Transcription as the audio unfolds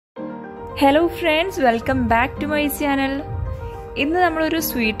Hello friends, welcome back to my channel. ഇന്ന് നമ്മൾ ഒരു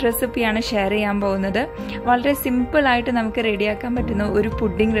സ്വീറ്റ് റെസിപ്പിയാണ് ഷെയർ ചെയ്യാൻ പോകുന്നത്. വളരെ സിമ്പിൾ ആയിട്ട് നമുക്ക് റെഡിയാക്കാൻ പറ്റുന്ന ഒരു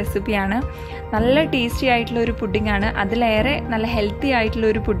പുഡിംഗ് റെസിപ്പിയാണ്. നല്ല ടേസ്റ്റി ആയിട്ടുള്ള ഒരു പുഡിംഗ് ആണ്. അതിലേറെ നല്ല ഹെൽത്തി ആയിട്ടുള്ള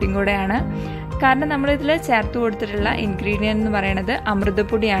ഒരു പുഡിംഗ് കൂടെയാണ്. കാരണം നമ്മൾ ഇതിൽ ചേർത്ത് കൊടുത്തിട്ടുള്ള ഇൻഗ്രീഡിയന്റ് എന്ന് പറയുന്നത്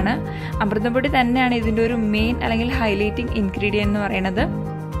അമൃതപ്പൊടിയാണ്. അമൃതപ്പൊടി തന്നെയാണ് ഇതിന്റെ ഒരു മെയിൻ അല്ലെങ്കിൽ ഹൈലൈറ്റിംഗ് ഇൻഗ്രീഡിയന്റ് എന്ന് പറയുന്നത്.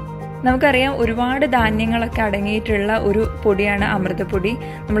 നമുക്കറിയാം ഒരുപാട് ധാന്യങ്ങളൊക്കെ അടങ്ങിയിട്ടുള്ള ഒരു പൊടിയാണ് അമൃതപ്പൊടി.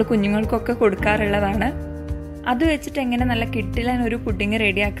 നമ്മൾ കുഞ്ഞുങ്ങൾക്കൊക്കെ കൊടുക്കാറുള്ളതാണ്. അത് വെച്ചിട്ട് എങ്ങനെ നല്ല കിട്ടിലൻ ഒരു പുഡിംഗ്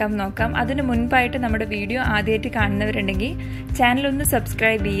റെഡിയാക്കാം നോക്കാം. അതിന് മുൻപായിട്ട് നമ്മുടെ വീഡിയോ ആദ്യമായിട്ട് കാണുന്നവരുണ്ടെങ്കിൽ ചാനൽ ഒന്ന്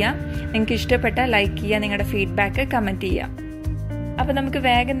സബ്സ്ക്രൈബ് ചെയ്യാം. നിങ്ങൾക്ക് ഇഷ്ടപ്പെട്ട ലൈക്ക് ചെയ്യുക, നിങ്ങളുടെ ഫീഡ്ബാക്ക് കമൻറ്റ് ചെയ്യാം. അപ്പോൾ നമുക്ക്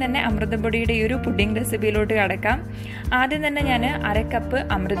വേഗം തന്നെ അമൃതപ്പൊടിയുടെ ഈ ഒരു പുഡിംഗ് റെസിപ്പിയിലോട്ട് കടക്കാം. ആദ്യം തന്നെ ഞാൻ അരക്കപ്പ്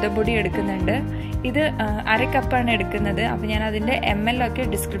അമൃതപ്പൊടി എടുക്കുന്നുണ്ട്. ഇത് അരക്കപ്പാണ് എടുക്കുന്നത്. അപ്പോൾ ഞാൻ അതിൻ്റെ ML ഒക്കെ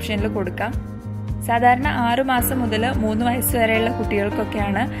ഡിസ്ക്രിപ്ഷനിൽ കൊടുക്കാം. സാധാരണ 6 മാസം മുതൽ 3 വയസ്സ് വരെയുള്ള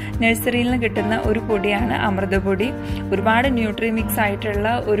കുട്ടികൾക്കൊക്കെയാണ് നഴ്സറിയിൽ നിന്ന് കിട്ടുന്ന ഒരു പൊടിയാണ് അമൃതപ്പൊടി. ഒരുപാട് ന്യൂട്രിമിക്സ് ആയിട്ടുള്ള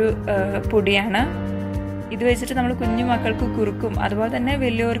ഒരു പൊടിയാണ്. ഇത് വെച്ചിട്ട് നമ്മൾ കുഞ്ഞു മക്കൾക്ക് കുറുക്കും, അതുപോലെ തന്നെ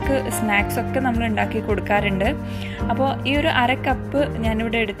വലിയവർക്ക് സ്നാക്സ് ഒക്കെ നമ്മൾ ഉണ്ടാക്കി കൊടുക്കാറുണ്ട്. അപ്പോൾ ഈ ഒരു അരക്കപ്പ്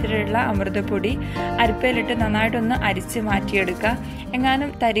ഞാനിവിടെ എടുത്തിട്ടുള്ള അമൃതപ്പൊടി അരിപ്പയിലിട്ട് നന്നായിട്ടൊന്ന് അരിച്ച് മാറ്റിയെടുക്കുക.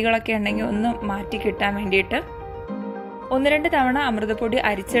 എങ്ങാനും തരികളൊക്കെ ഉണ്ടെങ്കിൽ ഒന്ന് മാറ്റി കിട്ടാൻ വേണ്ടിയിട്ട് 1-2 തവണ അമൃതപ്പൊടി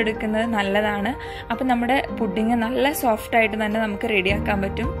അരിച്ചെടുക്കുന്നത് നല്ലതാണ്. അപ്പം നമ്മുടെ പുഡിങ് നല്ല സോഫ്റ്റായിട്ട് തന്നെ നമുക്ക് റെഡിയാക്കാൻ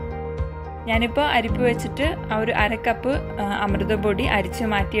പറ്റും. ഞാനിപ്പോൾ അരിപ്പ് വെച്ചിട്ട് ആ ഒരു അരക്കപ്പ് അമൃതപ്പൊടി അരിച്ച്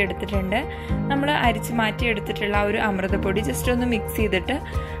മാറ്റി എടുത്തിട്ടുണ്ട്. നമ്മൾ അരിച്ച് മാറ്റി എടുത്തിട്ടുള്ള ആ ഒരു അമൃതപ്പൊടി ജസ്റ്റ് ഒന്ന് മിക്സ് ചെയ്തിട്ട്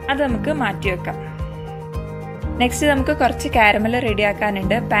അത് നമുക്ക് മാറ്റി വെക്കാം. നെക്സ്റ്റ് നമുക്ക് കുറച്ച് കാരമൽ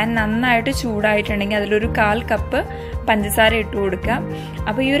റെഡിയാക്കാനുണ്ട്. പാൻ നന്നായിട്ട് ചൂടായിട്ടുണ്ടെങ്കിൽ അതിലൊരു 1/4 കപ്പ് പഞ്ചസാര ഇട്ട് കൊടുക്കാം.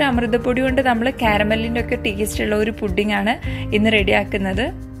 അപ്പോൾ ഈ ഒരു അമൃതപ്പൊടി കൊണ്ട് നമ്മൾ കാരമലിൻ്റെ ഒക്കെ ടേസ്റ്റ് ഉള്ള ഒരു പുഡിംഗ് ആണ് ഇന്ന് റെഡിയാക്കുന്നത്.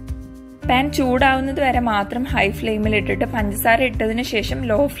 പാൻ ചൂടാവുന്നത് വരെ മാത്രം ഹൈ ഫ്ലെയിമിൽ ഇട്ടിട്ട് പഞ്ചസാര ഇട്ടതിന് ശേഷം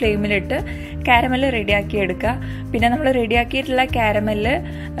ലോ ഫ്ലെയിമിലിട്ട് കാരമൽ റെഡിയാക്കി എടുക്കുക. പിന്നെ നമ്മൾ റെഡിയാക്കിയിട്ടുള്ള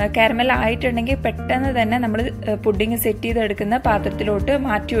കാരമൽ ആയിട്ടുണ്ടെങ്കിൽ പെട്ടെന്ന് തന്നെ നമ്മൾ പുഡിംഗ് സെറ്റ് ചെയ്തെടുക്കുന്ന പാത്രത്തിലോട്ട്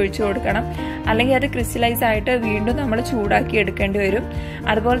മാറ്റി ഒഴിച്ചു കൊടുക്കണം. അല്ലെങ്കിൽ അത് ക്രിസ്റ്റലൈസ് ആയിട്ട് വീണ്ടും നമ്മൾ ചൂടാക്കി എടുക്കേണ്ടി വരും.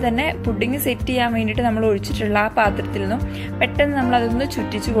 അതുപോലെ തന്നെ പുഡിംഗ് സെറ്റ് ചെയ്യാൻ വേണ്ടിയിട്ട് നമ്മൾ ഒഴിച്ചിട്ടുള്ള ആ പാത്രത്തിൽ നിന്നും പെട്ടെന്ന് നമ്മൾ അതൊന്ന്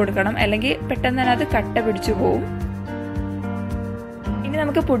ചുറ്റിച്ചു കൊടുക്കണം. അല്ലെങ്കിൽ പെട്ടെന്ന് തന്നെ അത് കട്ട പിടിച്ചു പോകും. ഇനി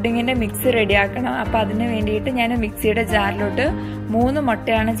നമുക്ക് പുഡിങ്ങിൻ്റെ മിക്സ് റെഡിയാക്കണം. അപ്പോൾ അതിന് വേണ്ടിയിട്ട് ഞാൻ മിക്സിയുടെ ജാറിലോട്ട് 3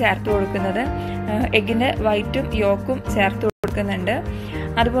 മുട്ടയാണ് ചേർത്ത് കൊടുക്കുന്നത്. എഗ്ഗിൻ്റെ വൈറ്റും യോക്കും ചേർത്ത് കൊടുക്കുന്നുണ്ട്.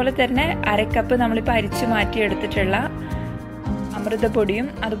 അതുപോലെ തന്നെ അരക്കപ്പ് നമ്മളിപ്പോൾ അരിച്ചു മാറ്റി എടുത്തിട്ടുള്ള അമൃതപ്പൊടിയും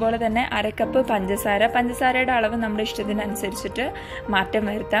അതുപോലെ തന്നെ അരക്കപ്പ് പഞ്ചസാരയുടെ അളവ് നമ്മുടെ ഇഷ്ടത്തിനനുസരിച്ചിട്ട് മാറ്റം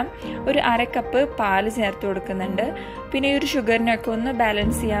വരുത്താം. ഒരു അരക്കപ്പ് പാല് ചേർത്ത് കൊടുക്കുന്നുണ്ട്. പിന്നെ ഈ ഒരു ഷുഗറിനൊക്കെ ഒന്ന്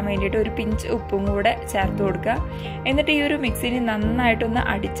ബാലൻസ് ചെയ്യാൻ വേണ്ടിയിട്ട് ഒരു പിഞ്ച് ഉപ്പും കൂടെ ചേർത്ത് കൊടുക്കുക. എന്നിട്ട് ഈ ഒരു മിക്സിനെ നന്നായിട്ടൊന്ന്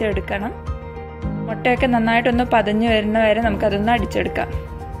അടിച്ചെടുക്കണം. മുട്ടയൊക്കെ നന്നായിട്ടൊന്ന് പതഞ്ഞു വരുന്ന വരെ നമുക്കതൊന്ന് അടിച്ചെടുക്കാം.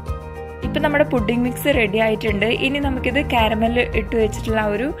 ഇപ്പം നമ്മുടെ പുഡിംഗ് മിക്സ് റെഡി ആയിട്ടുണ്ട്. ഇനി നമുക്കിത് കാരമൽ ഇട്ട് വെച്ചിട്ടുള്ള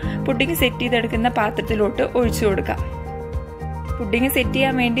ഒരു പുഡിംഗ് സെറ്റ് ചെയ്തെടുക്കുന്ന പാത്രത്തിലോട്ട് ഒഴിച്ചു കൊടുക്കാം. പുഡിങ് സെറ്റ്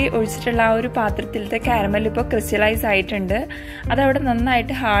ചെയ്യാൻ വേണ്ടി ഒഴിച്ചിട്ടുള്ള ആ ഒരു പാത്രത്തിലത്തെ കാരമൽ ഇപ്പോൾ ക്രിസ്റ്റലൈസ് ആയിട്ടുണ്ട്. അതവിടെ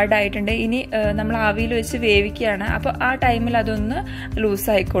നന്നായിട്ട് ഹാർഡ് ആയിട്ടുണ്ട്. ഇനി നമ്മൾ ആവിയിൽ വെച്ച് വേവിക്കുകയാണ്. അപ്പോൾ ആ ടൈമിൽ അതൊന്ന്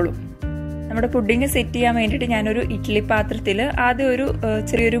ലൂസായിക്കോളും. നമ്മുടെ പുഡിങ് സെറ്റ് ചെയ്യാൻ വേണ്ടിയിട്ട് ഞാനൊരു ഇഡ്ഡലി പാത്രത്തിൽ ആദ്യം ഒരു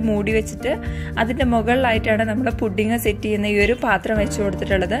ചെറിയൊരു മൂടി വെച്ചിട്ട് അതിൻ്റെ മുകളിലായിട്ടാണ് നമ്മുടെ പുഡിങ് സെറ്റ് ചെയ്യുന്ന ഈ ഒരു പാത്രം വെച്ച്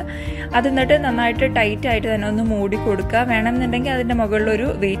കൊടുത്തിട്ടുള്ളത്. അത് എന്നിട്ട് നന്നായിട്ട് ടൈറ്റ് ആയിട്ട് തന്നെ ഒന്ന് മൂടി കൊടുക്കുക. വേണമെന്നുണ്ടെങ്കിൽ അതിൻ്റെ മുകളിലൊരു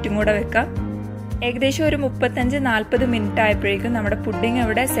വെയിറ്റും കൂടെ വെക്കാം. ഏകദേശം ഒരു 35-40 മിനിറ്റ് ആയപ്പോഴേക്കും നമ്മുടെ പുഡിംഗ്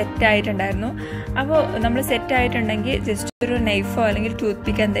ഇവിടെ സെറ്റ് ആയിട്ടുണ്ടായിരുന്നു. അപ്പോൾ നമ്മൾ സെറ്റ് ആയിട്ടുണ്ടെങ്കിൽ ജസ്റ്റ് ഒരു നൈഫോ അല്ലെങ്കിൽ ടൂത്ത്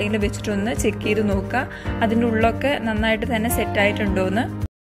പിക്ക് എന്തെങ്കിലും വെച്ചിട്ടൊന്ന് ചെക്ക് ചെയ്ത് നോക്കുക അതിൻ്റെ ഉള്ളൊക്കെ നന്നായിട്ട് തന്നെ സെറ്റ് ആയിട്ടുണ്ടോ എന്ന്.